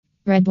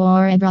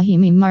Rebwar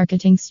Ebrahimi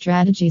Marketing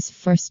Strategies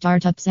for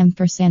Startups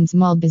and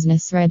Small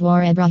Business.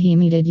 Rebwar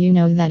Ebrahimi, did you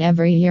know that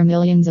every year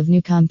millions of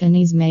new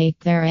companies make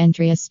their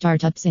entry as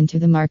startups into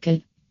the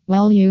market?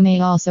 Well, you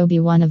may also be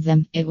one of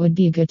them. It would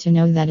be good to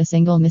know that a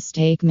single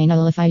mistake may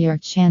nullify your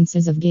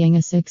chances of being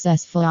a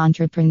successful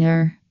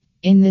entrepreneur.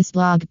 In this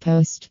blog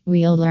post,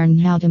 we'll learn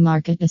how to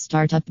market a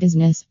startup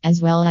business,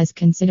 as well as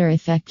consider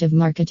effective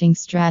marketing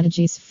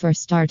strategies for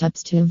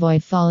startups to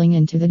avoid falling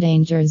into the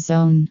danger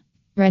zone.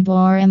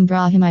 Rebwar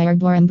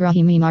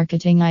Ebrahimi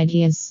Marketing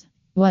Ideas.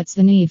 What's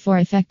the need for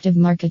effective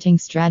marketing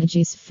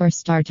strategies for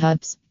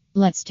startups?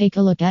 Let's take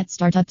a look at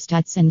startup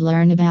stats and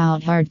learn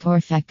about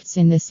hardcore facts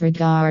in this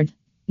regard.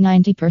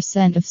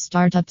 90% of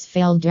startups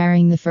fail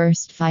during the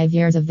first 5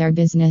 years of their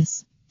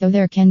business. Though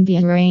there can be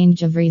a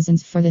range of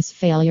reasons for this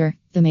failure,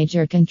 the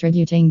major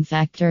contributing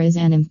factor is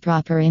an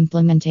improper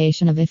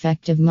implementation of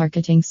effective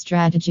marketing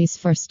strategies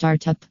for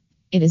startup.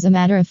 It is a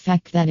matter of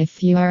fact that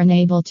if you are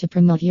unable to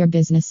promote your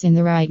business in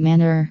the right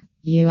manner,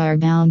 you are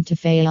bound to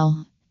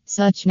fail.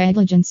 Such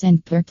negligence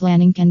and poor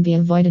planning can be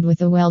avoided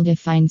with a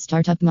well-defined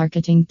startup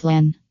marketing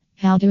plan.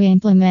 How to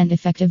implement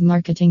effective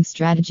marketing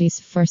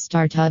strategies for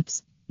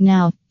startups?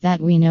 Now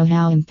that we know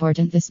how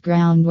important this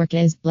groundwork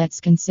is,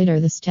 let's consider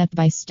the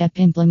step-by-step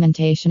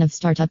implementation of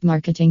startup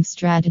marketing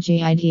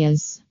strategy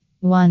ideas.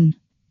 1.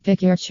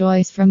 Pick your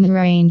choice from a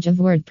range of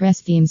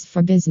WordPress themes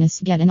for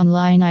business. Get an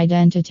online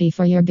identity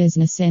for your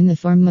business in the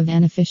form of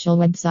an official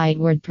website.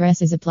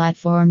 WordPress is a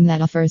platform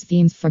that offers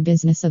themes for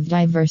business of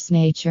diverse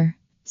nature.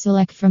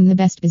 Select from the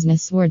best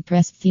business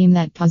WordPress theme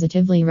that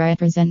positively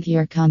represent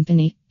your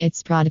company,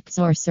 its products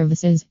or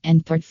services,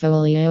 and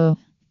portfolio.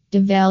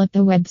 Develop a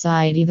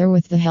website either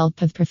with the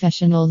help of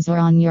professionals or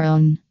on your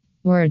own.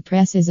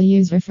 WordPress is a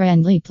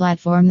user-friendly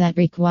platform that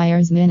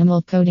requires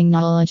minimal coding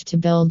knowledge to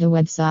build a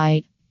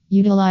website.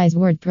 Utilize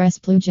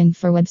WordPress plugin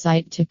for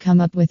website to come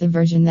up with a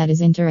version that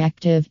is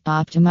interactive,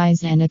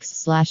 optimized, and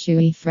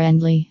UI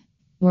friendly.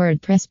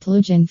 WordPress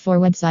plugin for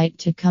website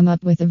to come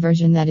up with a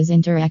version that is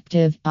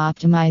interactive,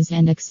 optimized,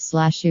 and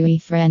UI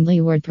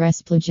friendly.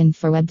 WordPress plugin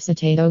for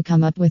website to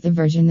come up with a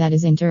version that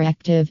is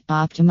interactive,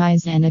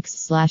 optimized, and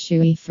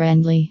UI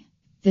friendly.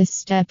 This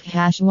step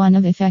 #1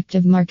 of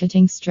effective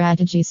marketing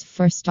strategies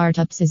for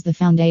startups is the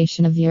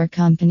foundation of your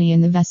company in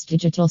the vast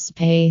digital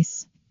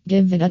space.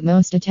 Give it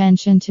utmost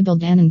attention to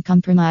build an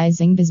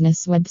uncompromising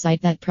business website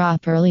that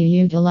properly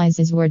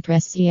utilizes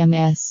WordPress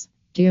CMS.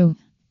 2.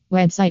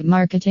 Website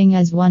marketing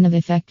as one of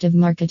effective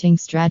marketing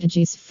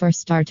strategies for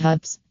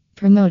startups.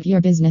 Promote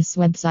your business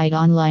website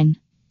online.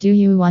 Do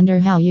you wonder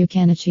how you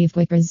can achieve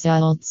quick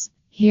results?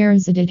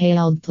 Here's a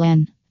detailed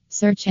plan.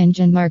 Search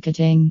engine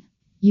marketing.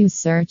 Use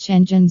search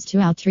engines to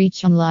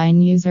outreach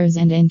online users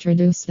and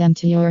introduce them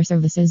to your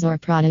services or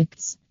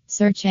products.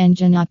 Search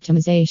engine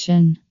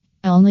optimization.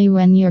 Only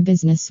when your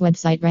business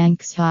website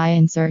ranks high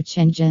in search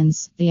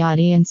engines, the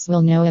audience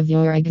will know of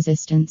your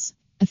existence.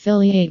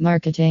 Affiliate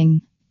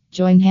marketing.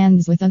 Join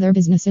hands with other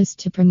businesses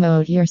to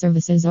promote your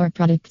services or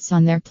products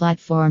on their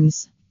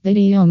platforms.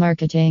 Video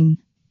marketing.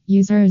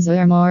 Users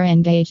are more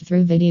engaged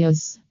through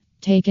videos.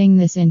 Taking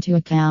this into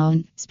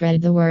account,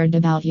 spread the word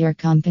about your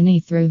company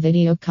through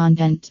video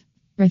content.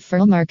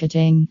 Referral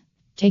marketing.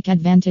 Take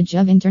advantage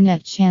of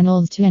internet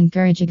channels to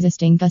encourage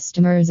existing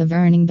customers of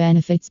earning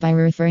benefits by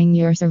referring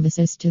your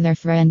services to their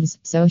friends,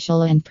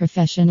 social and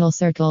professional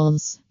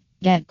circles.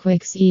 Get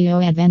quick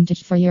SEO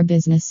advantage for your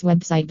business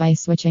website by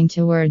switching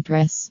to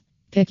WordPress.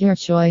 Pick your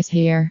choice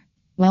here.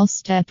 Well,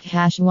 step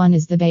 #1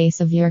 is the base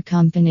of your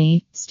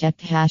company. Step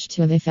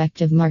 #2 of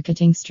effective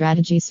marketing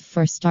strategies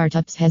for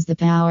startups has the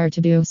power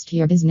to boost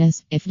your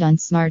business if done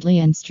smartly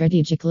and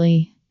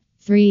strategically.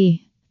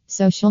 3.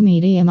 Social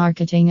media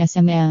marketing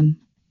 (SMM).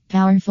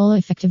 Powerful,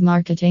 effective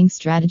marketing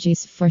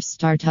strategies for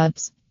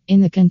startups.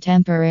 In the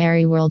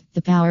contemporary world,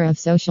 the power of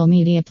social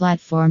media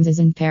platforms is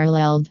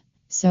unparalleled.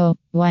 So,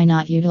 why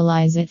not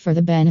utilize it for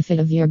the benefit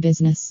of your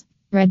business?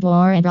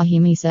 Rebwar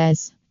Ebrahimi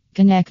says,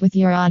 connect with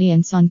your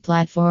audience on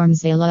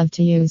platforms they love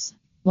to use.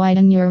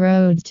 Widen your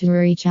road to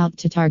reach out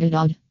to target audience.